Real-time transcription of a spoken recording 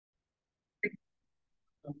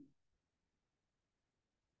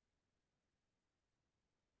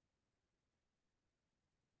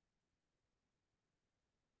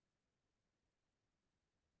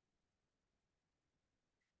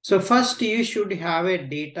So first you should have a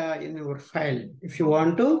data in your file. If you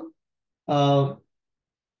want to uh,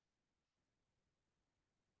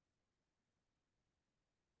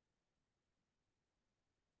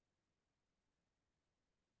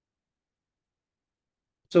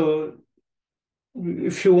 so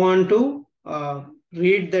if you want to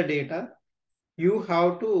read the data, you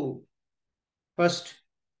have to first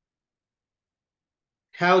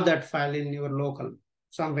have that file in your local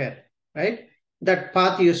somewhere, right? That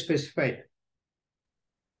path you specify.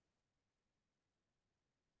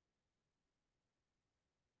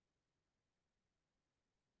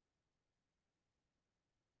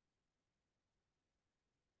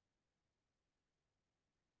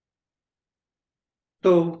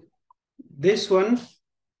 So this one,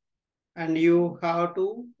 and you have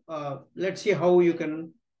to, let's see how you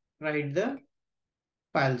can write the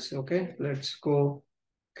files. Okay, let's go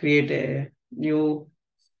create a new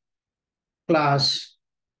class.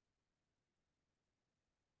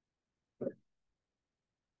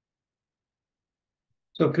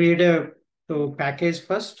 So create a package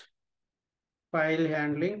first, file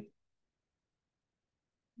handling,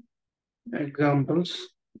 examples,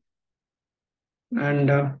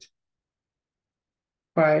 and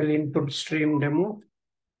file input stream demo.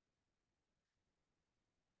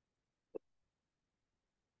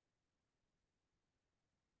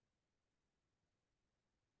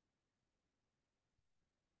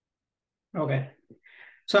 Okay.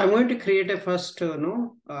 So I'm going to create a first,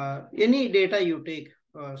 any data you take,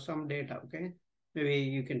 some data, okay? Maybe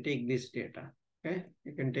you can take this data, okay?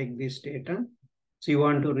 You can take this data. So you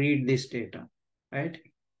want to read this data, right?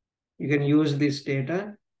 You can use this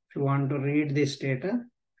data if you want to read this data.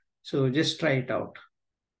 So just try it out,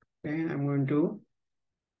 okay? I'm going to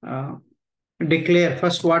uh, declare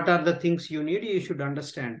first what are the things you need. You should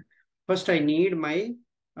understand. First, I need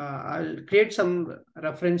I'll create some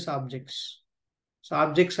reference objects. So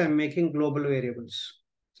objects, I'm making global variables.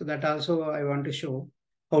 So that also I want to show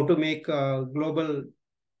how to make a global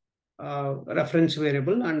reference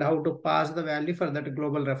variable and how to pass the value for that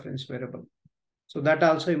global reference variable. So that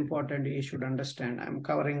also important, you should understand. I'm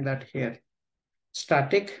covering that here.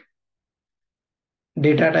 Static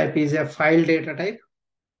data type is a file data type,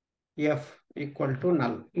 f equal to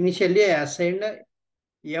null. Initially, I assigned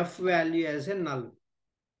f value as a null.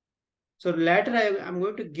 So later I'm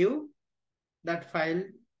going to give that file.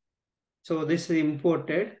 So this is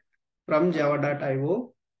imported from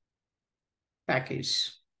java.io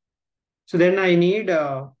package. So then I need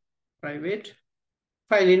a private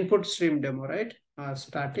file input stream demo, right?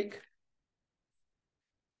 Static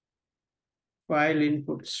file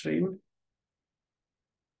input stream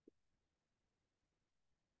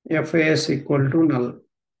FAS equal to null.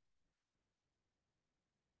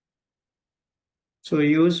 So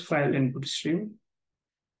use file input stream.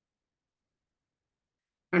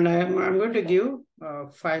 And I'm going to give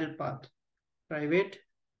file path, private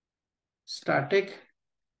static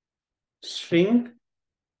string.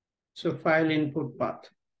 So file input path.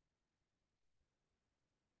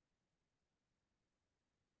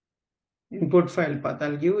 Input file path.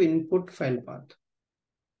 I'll give input file path.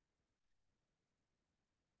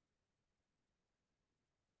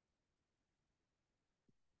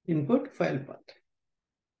 Input file path.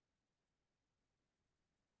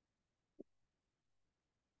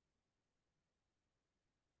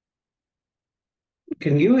 You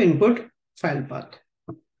can give input file path.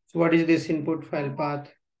 So what is this input file path?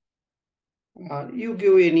 You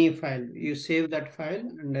give any file, you save that file,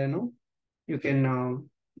 and you can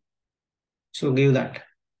so give that.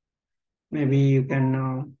 Maybe you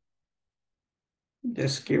can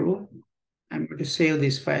just give. I'm going to save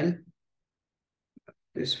this file.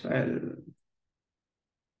 This file,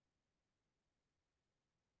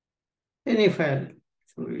 any file.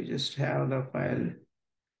 So we just have the file.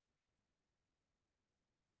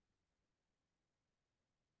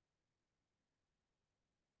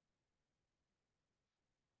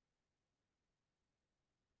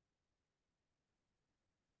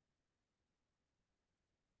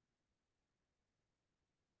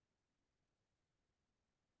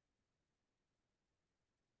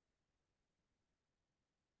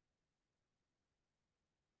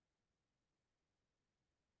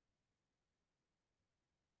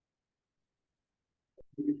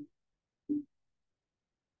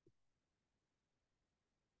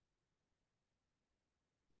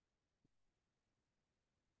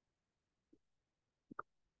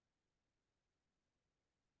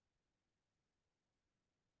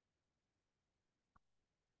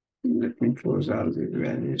 Let me close all these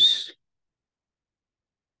values.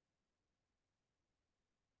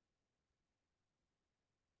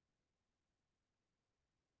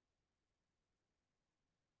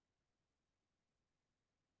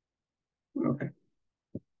 Okay.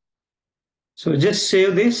 So just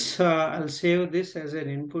save this. I'll save this as an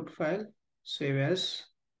input file. Save as.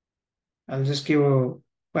 I'll just give a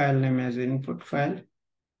file name as input file.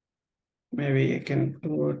 Maybe I can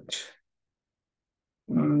put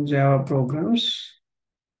Java programs.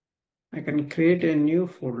 I can create a new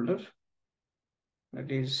folder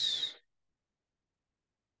that is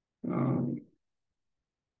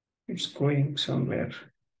it's going somewhere.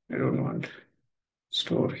 I don't want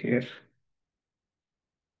store here.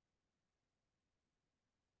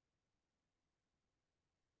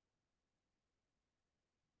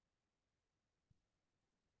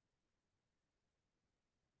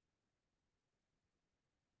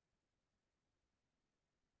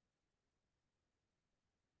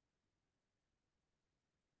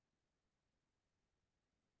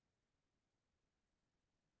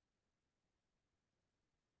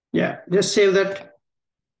 Yeah, just save that.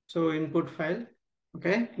 So input file,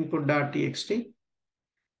 okay, input.txt.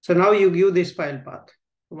 So now you give this file path.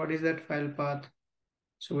 What is that file path?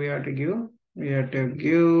 So we have to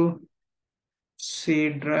give C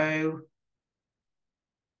drive,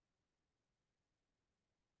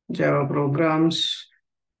 Java programs.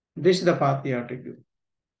 This is the path you have to give.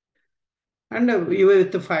 And you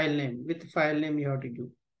with the file name. With the file name you have to give.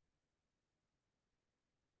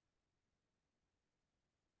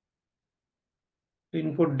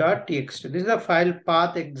 Input.txt. This is the file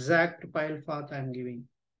path, exact file path I'm giving.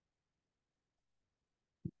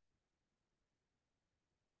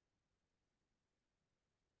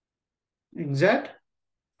 Exact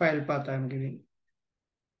file path I'm giving.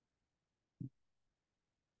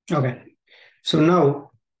 Okay. So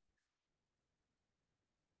now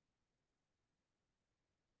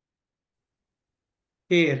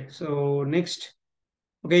here, so next,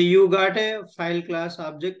 okay, you got a file class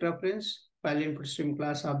object reference, file input stream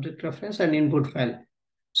class object reference, and input file.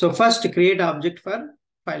 So first create object for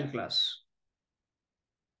file class.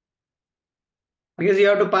 Because you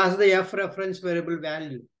have to pass the f reference variable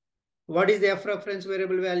value. What is the f reference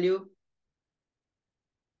variable value?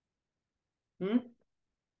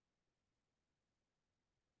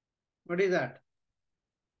 What is that?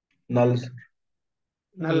 Null.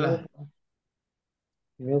 Null.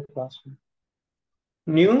 New class.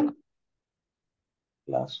 New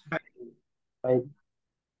Class. File.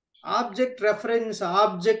 Object reference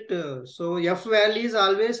object. So f value is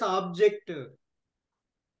always object.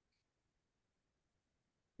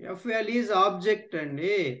 F value is object and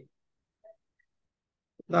the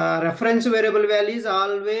reference variable value is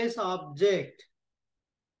always object.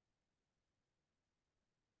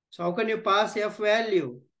 So how can you pass f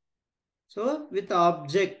value? So with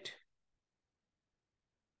object.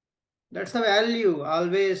 That's the value.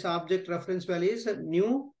 Always object reference value is a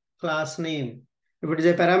new class name. If it is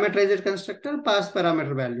a parameterized constructor, pass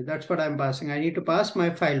parameter value. That's what I'm passing. I need to pass my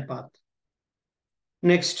file path.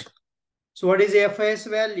 Next. So what is the FIS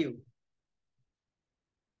value?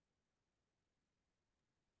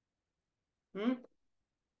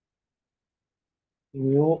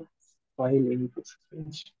 New file input.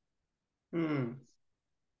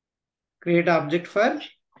 Create object for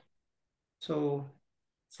so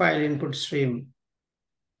file input stream.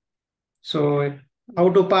 So how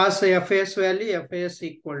to pass the FAS value? FAS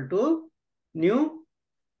equal to new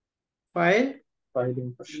file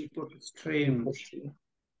input stream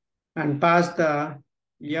and pass the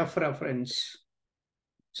F reference.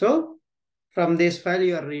 So from this file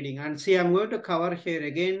you are reading, and see I'm going to cover here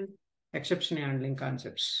again exception handling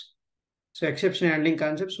concepts. So exception handling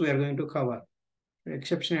concepts we are going to cover.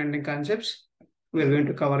 Exception handling concepts we are going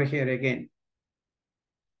to cover here again.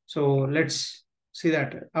 So let's see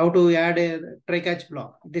that how to add a try catch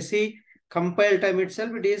block. This see compile time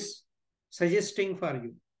itself it is suggesting for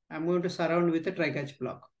you. I'm going to surround with a try catch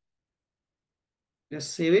block.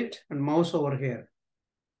 Just save it and mouse over here.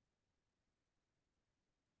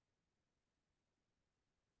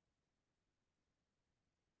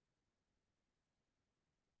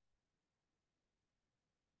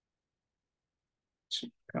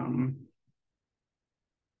 Come.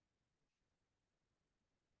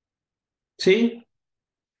 See,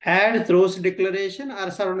 add throws declaration or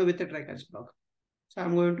surround with a try catch block. So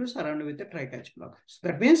I'm going to surround with a try catch block. So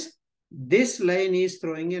that means this line is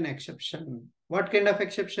throwing an exception. What kind of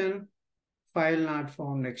exception? File not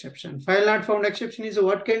found exception. File not found exception is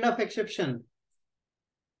what kind of exception?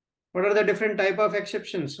 What are the different type of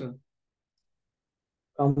exceptions?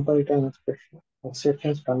 Compile time exception.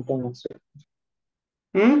 Exceptions contain exceptions.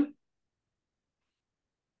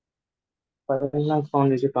 File not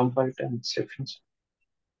found is a compile time exceptions.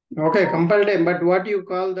 Okay, compile time, but what do you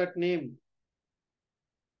call that name?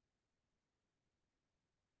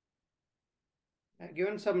 I've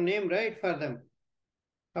given some name, right, for them.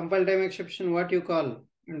 Compile time exception, what you call?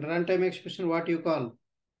 And runtime exception, what you call?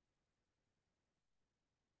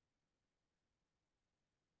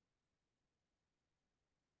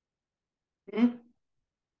 Hmm?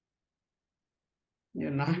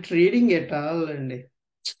 You're not reading at all, and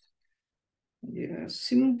yeah,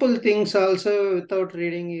 simple things also without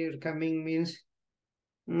reading you're coming means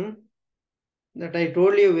that I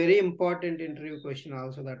told you very important interview question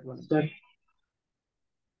also that one. Sir,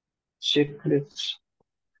 checklists.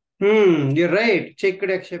 You're right. Checked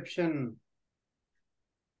exception.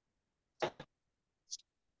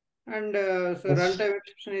 And so Yes. runtime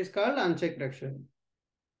exception is called unchecked exception.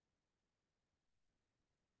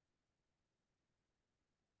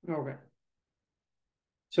 Okay.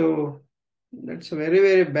 So that's very,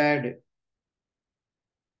 very bad.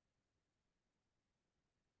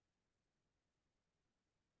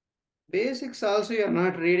 Basics also you're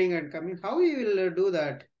not reading and coming. How you will do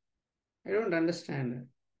that? I don't understand.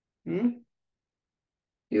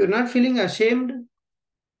 You're not feeling ashamed?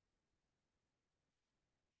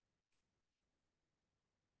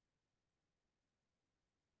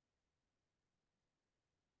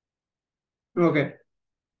 Okay.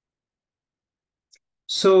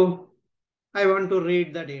 So I want to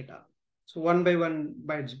read the data. So one by one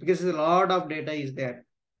bytes, because a lot of data is there.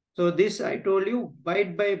 So this I told you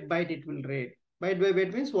byte by byte it will read. Byte by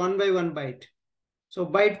byte means one by one byte. So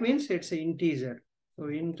byte means it's an integer. So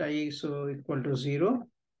int I so equal to 0.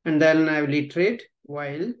 And then I will iterate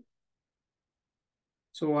while.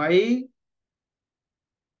 So I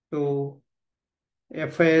to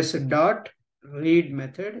fs dot read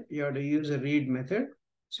method. You have to use a read method.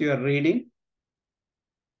 So you are reading.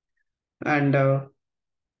 And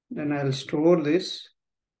then I'll store this.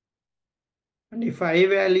 And if I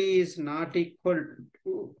value is not equal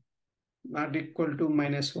to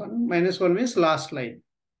 -1, -1 means last line,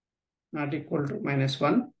 not equal to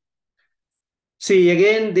 -1. See,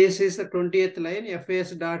 again, this is the 20th line,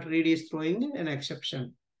 fs dot read is throwing an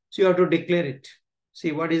exception. So you have to declare it.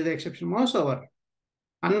 See, what is the exception? Mouse over.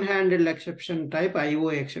 Unhandled exception type IO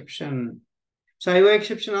exception. So IO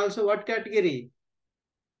exception also what category?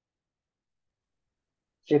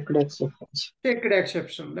 Checked exceptions. Checked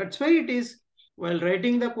exception. That's why it is, while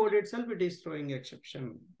writing the code itself, it is throwing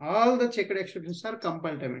exception. All the checked exceptions are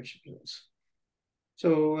compile time exceptions.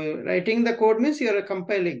 So writing the code means you are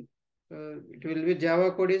compiling. It will be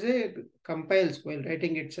Java code is a compiles while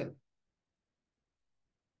writing itself.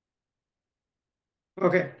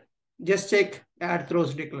 Okay, just check add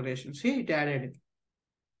throws declaration. See, it added.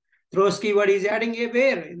 Throws keyword is adding a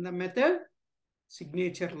where in the method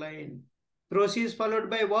signature line. Throws is followed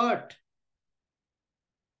by what?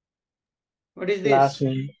 What is Class this?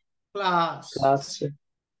 name. Class. Class.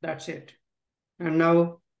 That's it. And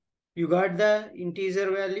now you got the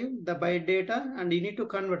integer value, the byte data, and you need to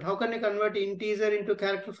convert. How can you convert integer into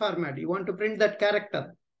character format? You want to print that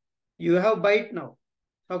character. You have byte now.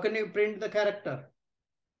 How can you print the character?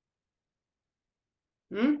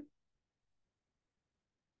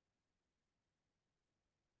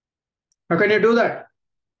 How can you do that?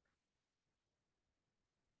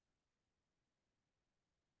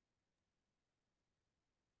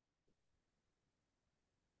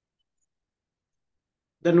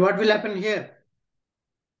 Then what will happen here?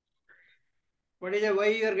 What is why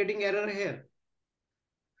you are getting error here?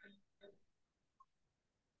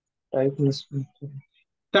 Type mismatch.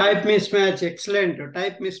 Type mismatch. Excellent.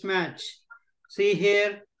 Type mismatch. See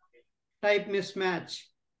here, type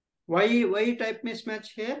mismatch. Why type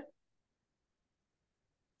mismatch here?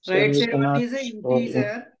 So Right we side one cannot is a store in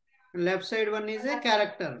integer, left side one is a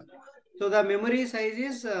character. So the memory size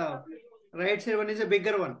is right side one is a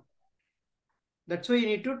bigger one. That's why you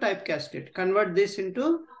need to typecast it. Convert this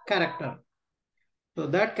into character. So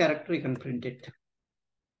that character you can print it.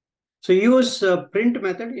 So use print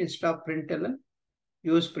method instead of println.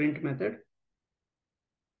 Use print method.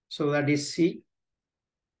 So that is C.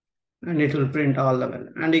 And it will print all the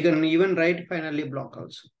value. And you can even write finally block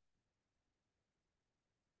also.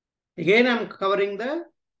 Again, I'm covering the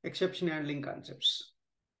exception handling concepts.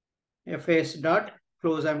 fs dot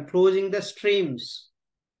close. I'm closing the streams.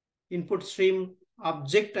 Input stream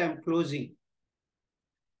object I'm closing.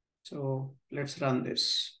 So let's run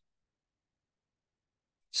this.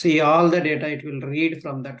 See all the data it will read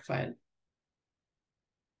from that file.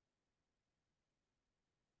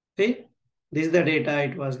 See, this is the data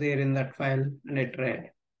it was there in that file and it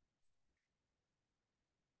read.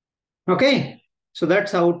 Okay, so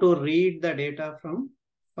that's how to read the data from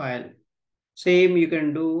file. Same you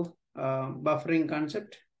can do buffering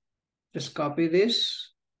concept. Just copy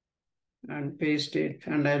this and paste it,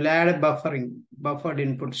 and I'll add a buffered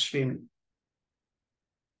input stream.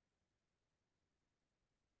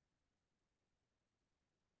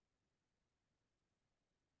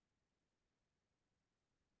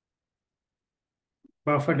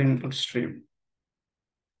 Buffered input stream.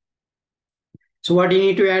 So what you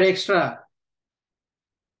need to add extra?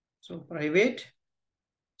 So private,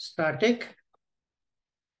 static,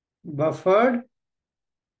 buffered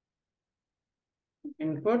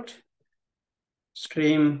input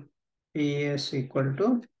stream is equal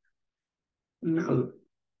to null.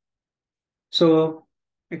 So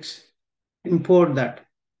import that,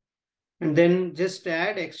 and then just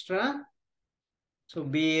add extra. So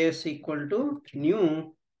bs equal to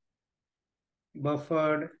new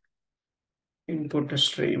buffered input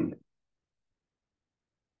stream.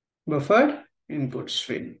 Buffered input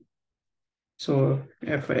stream. So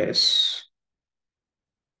fs.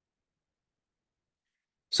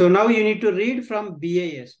 So now you need to read from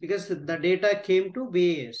BAS because the data came to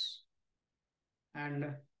BAS.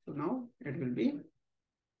 And so now it will be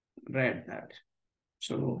read that.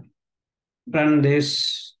 So run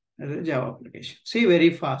this as a Java application. See,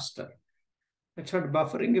 very faster. That's what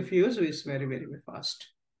buffering if you use is very, very, very fast.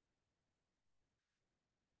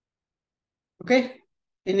 Okay.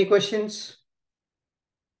 Any questions?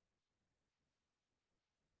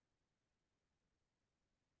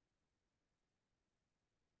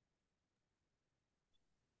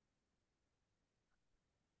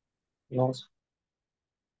 No.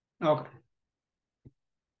 Okay.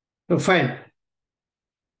 So fine.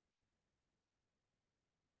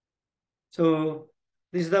 So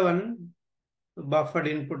this is the one buffered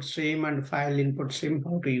input stream and file input stream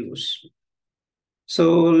how to use.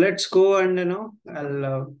 So let's go and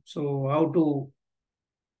so how to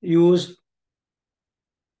use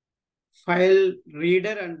file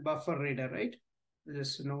reader and buffer reader, right?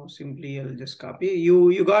 Just simply I'll just copy.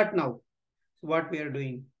 You got now what we are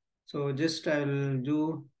doing. So just I'll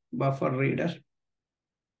do buffer reader.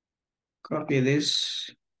 Copy this.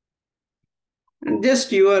 And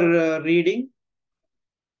just you are reading.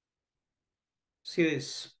 See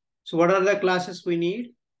this. So what are the classes we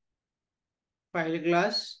need? File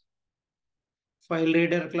class, file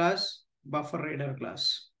reader class, buffer reader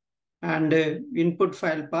class. And input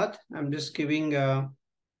file path, I'm just giving, I'll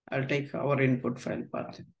take our input file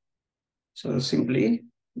path. So simply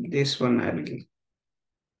this one I'll give.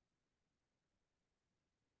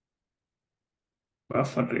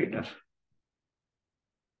 Buffer reader.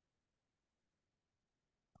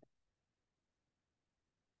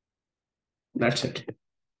 That's it.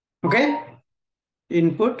 Okay.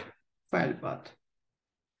 Input file path.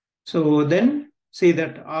 So then see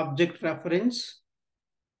that object reference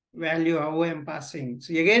value how I'm passing.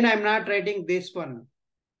 So again, I'm not writing this one.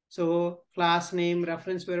 So class name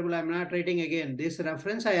reference variable, I'm not writing again. This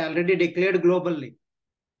reference I already declared globally.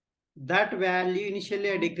 That value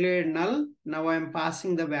initially I declared null. Now I'm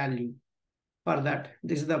passing the value for that.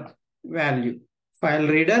 This is the value. File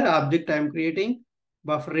reader object I'm creating,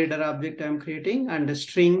 buffer reader object I'm creating, and a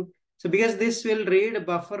string. So because this will read,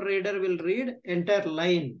 buffer reader will read entire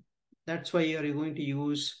line. That's why you're going to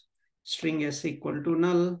use string s equal to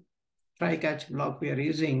null, try catch block we are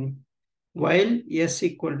using, while s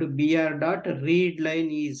equal to br dot read line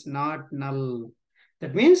is not null.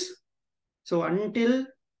 That means, so until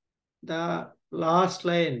the last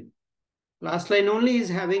line only is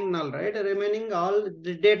having null, right? Remaining all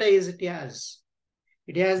the data is it has.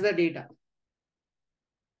 It has the data.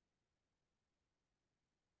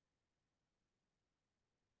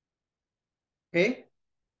 Okay.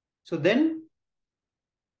 So then,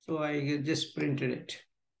 so I just printed it.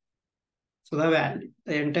 So the value,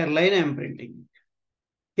 the entire line I'm printing.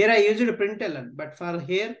 Here I used a println, but for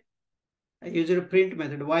here I used a print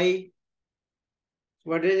method. Why?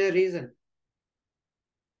 What is the reason?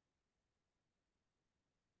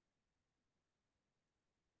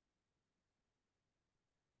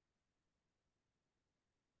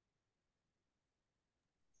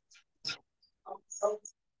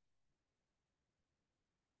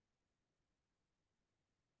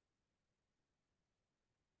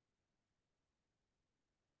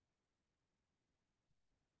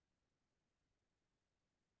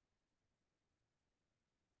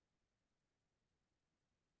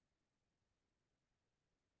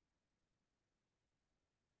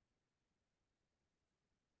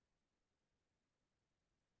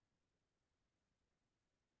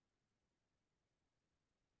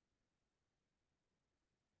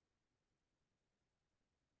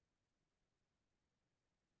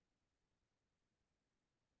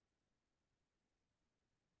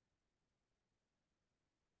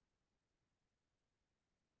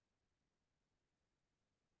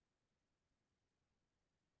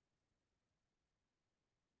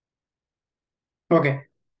 Okay.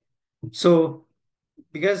 So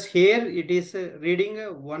because here it is reading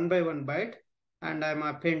a 1 by 1 byte and I'm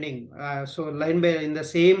appending. So line by in the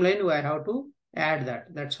same line, I have to add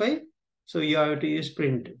that. That's why. So you have to use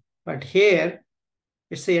print. But here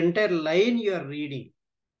it's the entire line you are reading.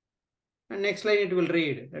 And next line it will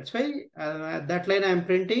read. That's why that line I'm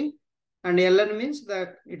printing, and ln means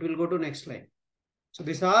that it will go to next line. So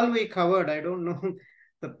this all we covered. I don't know.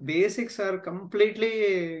 The basics are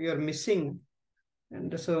completely you're missing.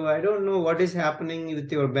 And so I don't know what is happening with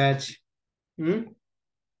your batch.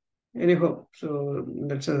 Anyhow, so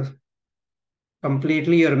that's a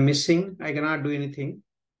completely you're missing. I cannot do anything.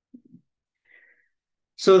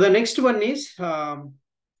 So the next one is how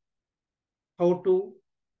to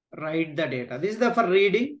write the data. This is the for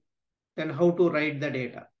reading, then how to write the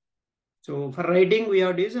data. So for writing, we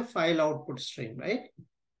have to use a file output stream, right?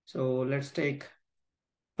 So let's take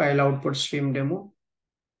file output stream demo.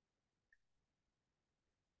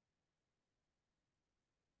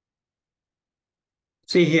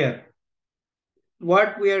 See here,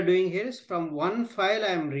 what we are doing here is from one file I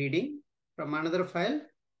am reading, from another file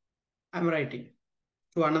I'm writing,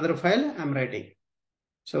 to another file I'm writing.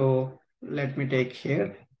 So let me take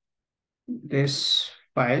here, this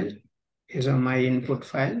file is on my input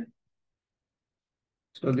file.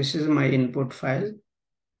 So this is my input file.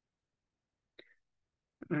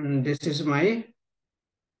 And this is my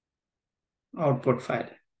output file.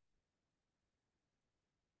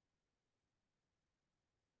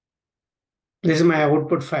 This is my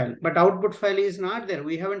output file, but output file is not there.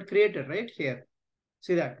 We haven't created right here.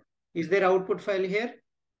 See that? Is there output file here?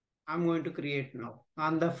 I'm going to create now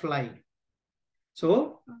on the fly.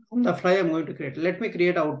 So on the fly, I'm going to create. Let me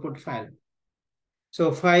create output file.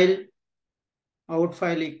 So file, out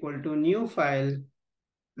file equal to new file.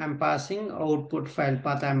 I'm passing output file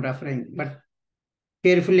path I'm referring, but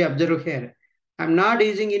carefully observe here. I'm not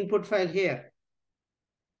using input file here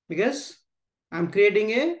because I'm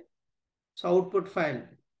creating a output file.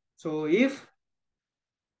 So if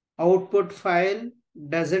output file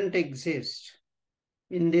doesn't exist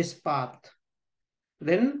in this path,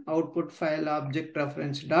 then output file object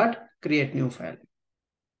reference dot create new file.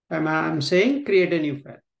 I'm saying create a new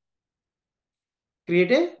file.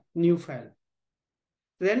 Create a new file.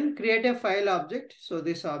 Then create a file object. So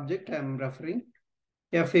this object I'm referring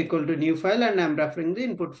f equal to new file, and I'm referring the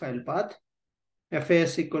input file path.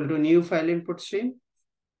 fas equal to new file input stream.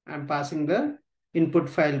 I'm passing the input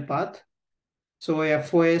file path. So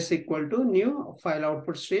fos equal to new file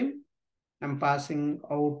output stream. I'm passing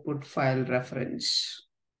output file reference.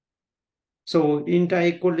 So int I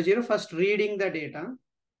equal to 0, first reading the data.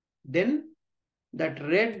 Then that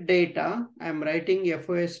read data, I'm writing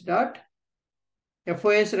fos dot.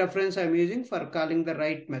 FOS reference I'm using for calling the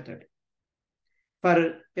write method.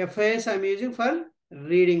 For FOS I'm using for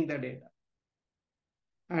reading the data.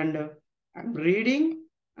 And I'm reading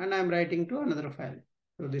and I'm writing to another file.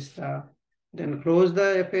 So this then close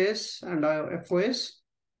the FOS and FOS.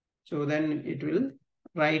 So then it will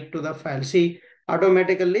write to the file. See,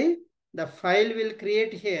 automatically the file will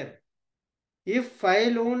create here. If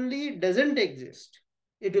file only doesn't exist,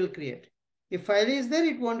 it will create. If file is there,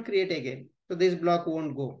 it won't create again. So this block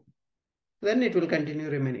won't go. Then it will continue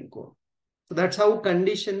remaining code. So that's how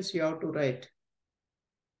conditions you have to write.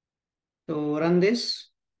 So run this.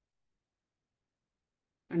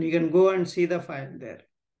 And you can go and see the file there.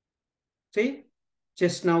 See,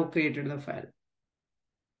 just now created the file.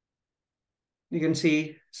 You can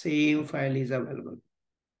see same file is available.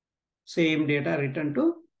 Same data written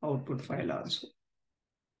to output file also.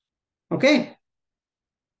 Okay.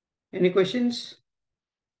 Any questions?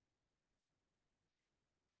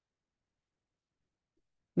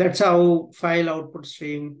 That's how file output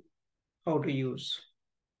stream, how to use.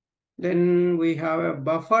 Then we have a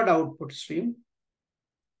buffered output stream.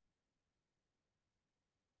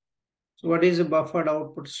 So what is a buffered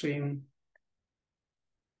output stream?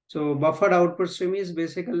 So buffered output stream is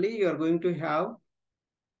basically you are going to have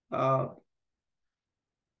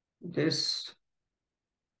this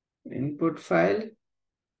input file.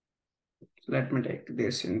 Let me take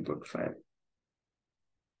this input file.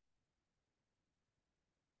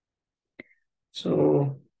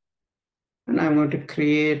 So, and I'm going to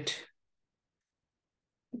create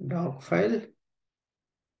doc file.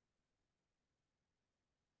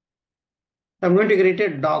 I'm going to create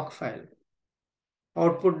a doc file.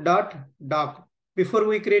 Output dot doc. Before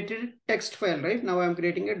we created text file, right? Now I'm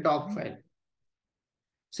creating a doc file.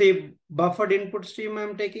 See, buffered input stream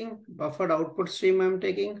I'm taking, buffered output stream I'm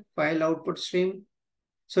taking, file output stream.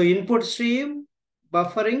 So input stream,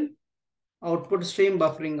 buffering, output stream,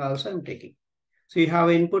 buffering also I'm taking. So you have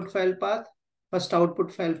input file path, First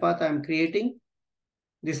output file path I am creating.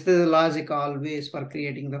 This is the logic always for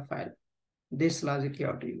creating the file. This logic you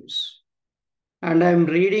have to use. And I'm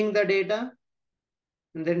reading the data.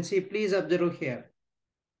 And then see, please observe here.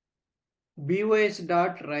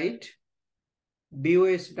 bos.write,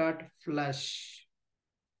 bos.flush.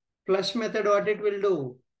 Flush method, what it will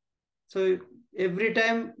do? So every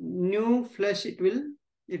time new flush, it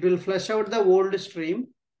will flush out the old stream,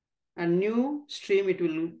 and new stream it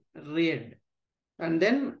will read, and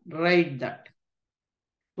then write that.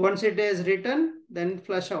 Once it is written, then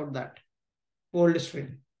flush out that old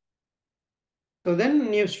stream. So then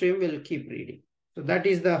new stream will keep reading. So that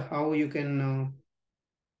is the how you can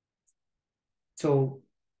so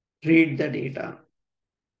read the data.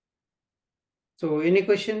 So any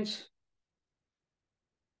questions?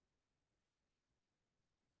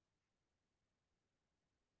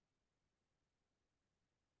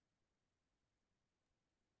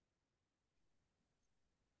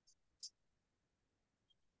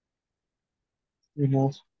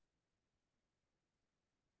 Remove.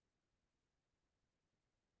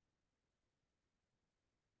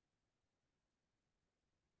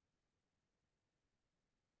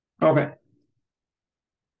 Okay.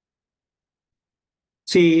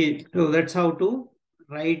 See, so that's how to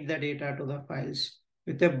write the data to the files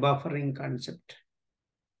with a buffering concept.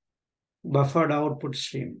 Buffered output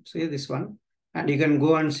stream. See this one. And you can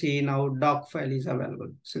go and see now doc file is available.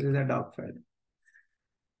 So this is a doc file.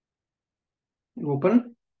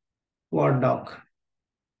 Open Word doc.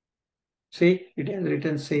 See, it has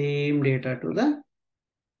written same data to the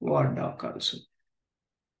Word doc also.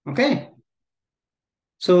 Okay.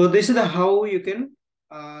 So this is the how you can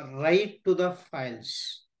write to the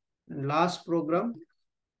files. And last program,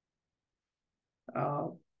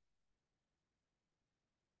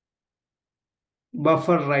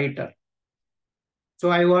 buffer writer. So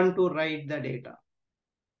I want to write the data.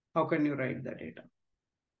 How can you write the data?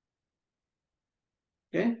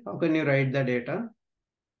 Okay, how can you write the data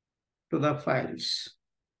to the files?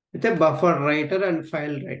 With a buffer writer and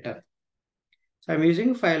file writer. So I'm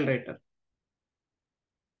using file writer.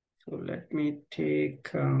 So let me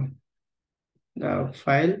take the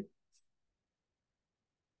file.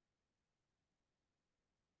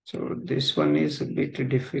 So this one is a bit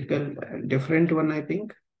difficult, different one, I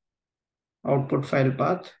think. Output file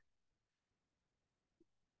path.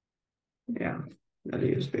 Yeah, I'll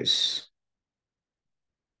use this.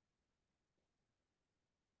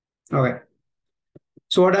 Okay.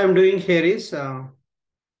 So what I'm doing here is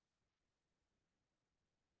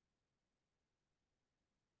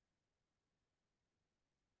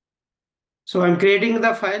so I'm creating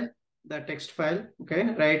the file, the text file,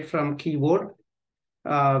 okay, right from keyboard.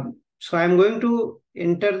 So I'm going to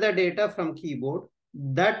enter the data from keyboard.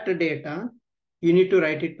 That data, you need to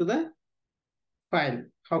write it to the file.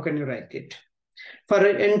 How can you write it? For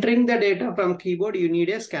entering the data from keyboard, you need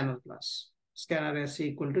a scanner class. Scanner is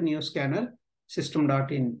equal to new scanner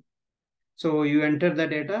system.in. So you enter the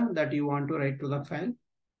data that you want to write to the file.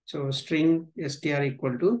 So string str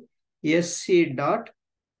equal to sc dot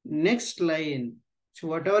next line. So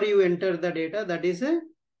whatever you enter the data, that is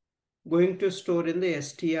going to store in the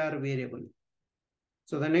str variable.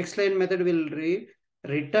 So the next line method will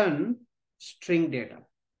return string data.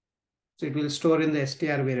 So it will store in the str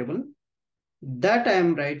variable. That I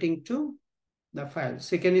am writing to the file.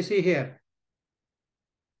 So can you see here?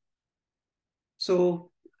 So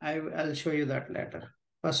I'll show you that later.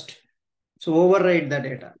 First, so overwrite the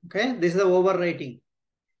data. Okay, this is the overwriting.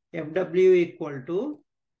 fw equal to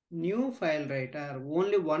new file writer.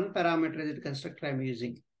 Only one parameterized constructor I'm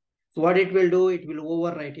using. So what it will do, it will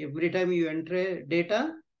overwrite. Every time you enter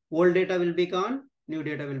data, old data will be gone, new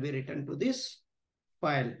data will be written to this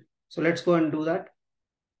file. So let's go and do that.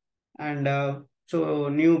 And so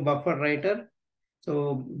new buffer writer.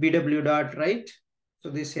 So bw.write. So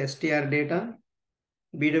this str data,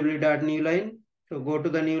 bw.new line. So go to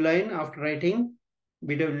the new line after writing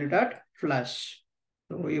bw.flush.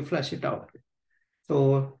 So you flush it out.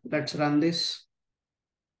 So let's run this.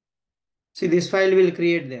 See, this file will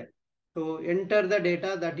create there. So enter the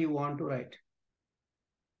data that you want to write.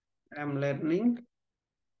 I'm learning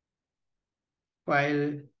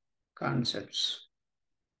file concepts.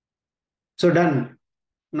 So done.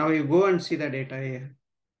 Now you go and see the data here.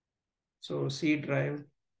 So C drive,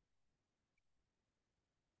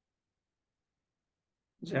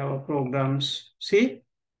 Java programs. See,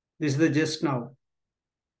 this is the just now.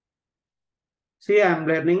 See, I'm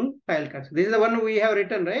learning file concepts. This is the one we have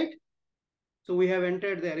written, right? So we have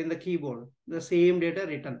entered there in the keyboard, the same data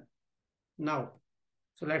written now.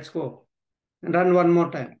 So let's go and run one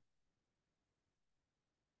more time.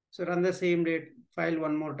 So run the same file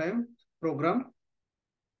one more time, program.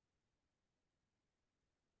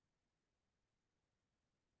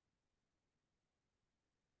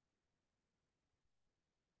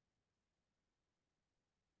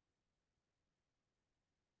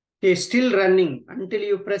 It is still running until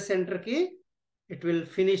you press enter key. It will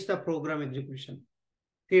finish the program execution.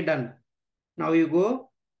 Okay, done. Now you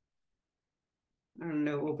go and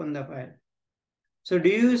open the file. So do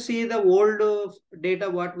you see the old data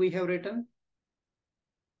what we have written?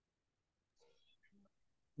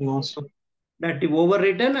 No, sir. That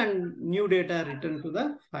overwritten and new data written to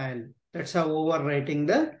the file. That's how overwriting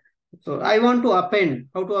the. So I want to append.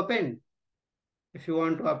 How to append? If you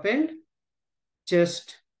want to append,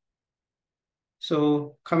 just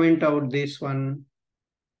so comment out this one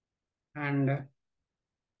and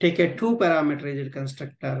take a two parameterized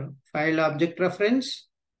constructor, file object reference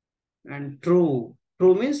and true.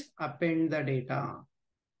 True means append the data.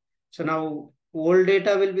 So now old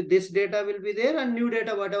data will be, this data will be there and new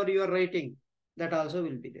data, whatever you are writing, that also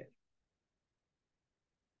will be there.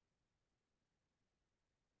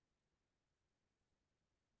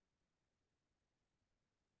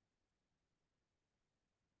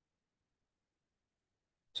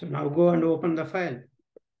 So now go and open the file.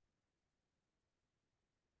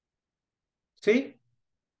 See,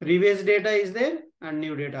 previous data is there and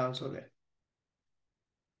new data also there.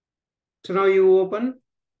 So now you open,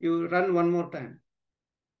 you run one more time.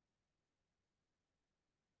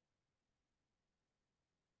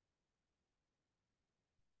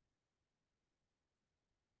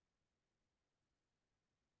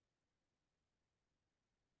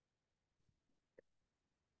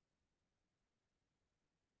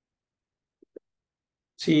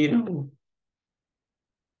 See now.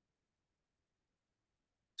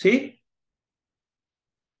 See?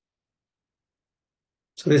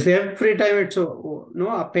 So this every time it's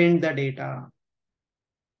append the data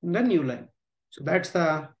in the new line. So that's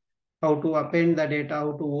the how to append the data,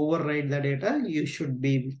 how to override the data. You should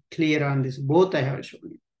be clear on this. Both I have shown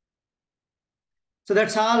you. So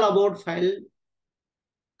that's all about file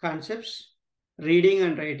concepts, reading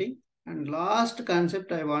and writing. And last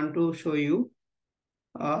concept I want to show you,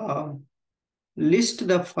 list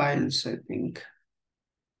the files, I think.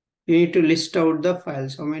 You need to list out the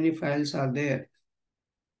files. How many files are there?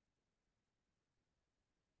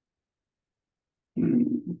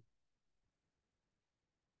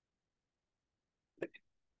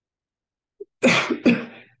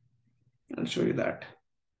 I'll show you that.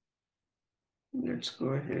 Let's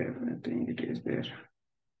go here. I think it is there.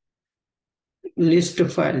 List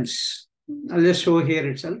files. I'll just show here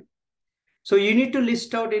itself. So you need to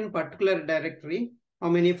list out in particular directory how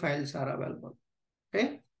many files are available.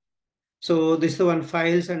 Okay. So this is the one,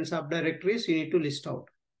 files and subdirectories you need to list out.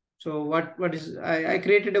 So what is, I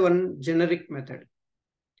created one generic method.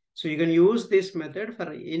 So you can use this method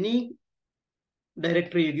for any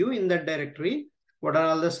directory you give. In that directory, what are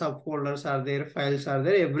all the subfolders are there, files are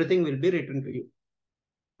there, everything will be written to you.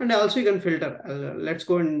 And also you can filter. Let's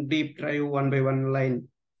go and deep dive one by one line.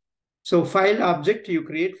 So file object you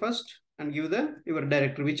create first and give your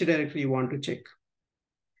directory, which directory you want to check.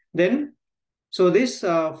 Then, so this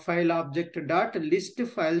file object dot list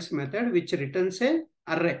files method, which returns a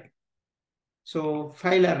array. So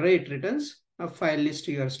file array, it returns a file list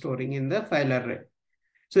you are storing in the file array.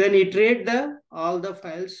 So then iterate all the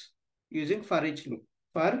files using for each loop.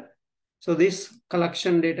 So this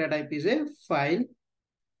collection data type is a file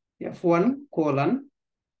f1 colon.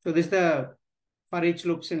 So this is the for each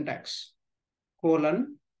loop syntax,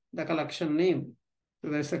 colon, the collection name.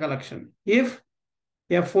 So that's the collection. If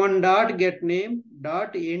f1 dot get name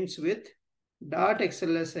dot ends with dot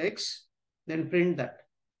xlsx, then print that.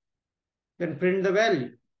 Then print the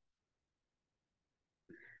value.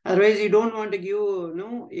 Otherwise, you don't want to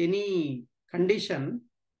give any condition.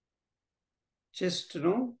 Just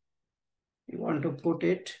you want to put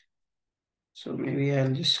it. So maybe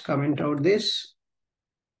I'll just comment out this.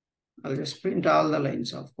 I'll just print all the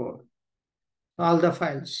lines of code, all the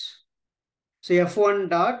files. So f1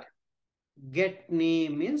 dot get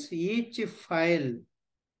name means each file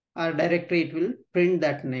or directory, it will print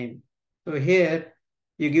that name. So here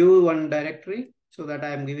you give one directory, so that I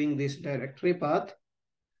am giving this directory path.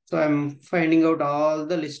 So I'm finding out all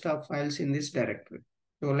the list of files in this directory.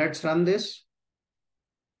 So let's run this.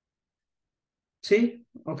 See,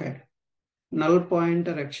 okay. Null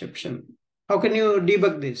pointer exception. How can you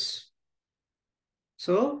debug this?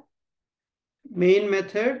 So main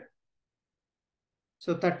method,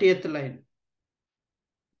 so 30th line,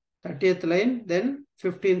 then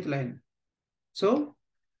 15th line. So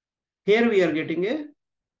here we are getting a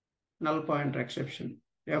null pointer exception.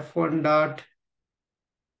 f1 dot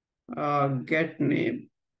get name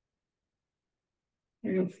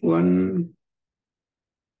f1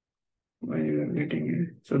 when you are getting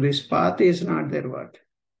it. So this path is not there. What?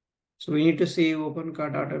 So we need to see open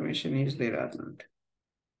cart automation is there or not.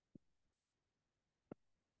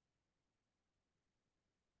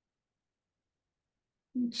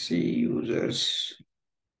 Let's see users.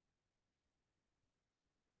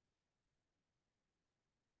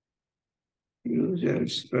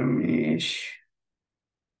 Users Ramesh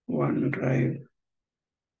OneDrive.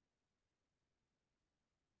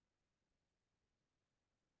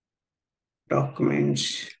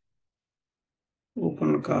 Documents.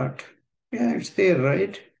 Open cart. Yeah, it's there,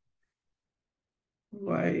 right?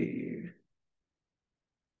 Why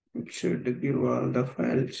it should give all the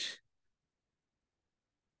files?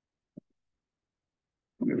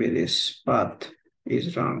 Maybe this path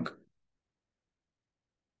is wrong.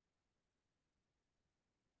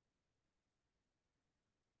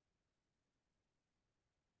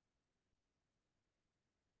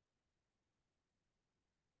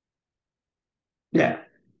 Yeah.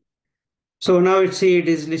 So now it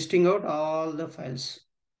is listing out all the files.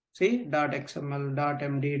 See, .xml,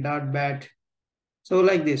 .md, .bat. So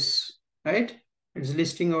like this, right? It's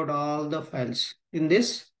listing out all the files in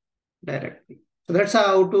this directory. So that's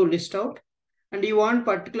how to list out. And you want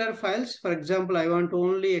particular files. For example, I want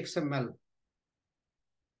only XML.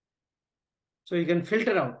 So you can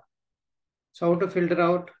filter out. So how to filter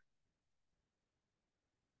out?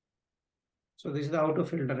 So this is how to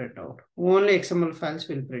filter it out. Only XML files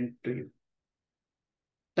will print to you.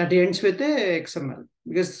 That ends with a XML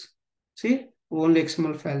because see, only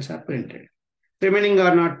XML files are printed. Remaining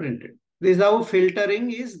are not printed. This is how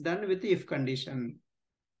filtering is done with if condition.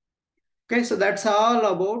 Okay, so that's all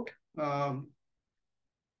about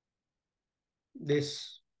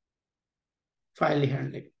this file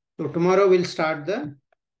handling. So tomorrow we'll start the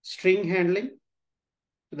string handling.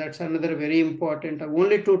 So that's another very important.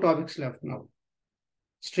 Only two topics left now.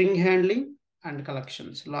 String handling and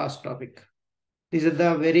collections. Last topic. These are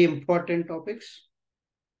the very important topics.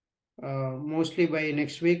 Mostly by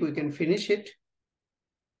next week we can finish it.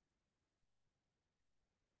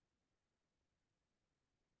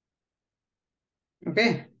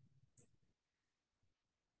 Okay.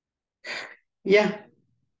 Yeah.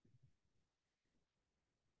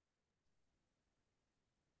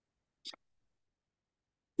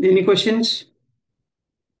 Any questions?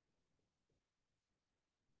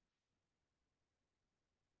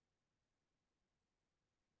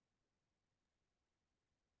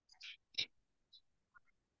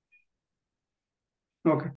 Okay.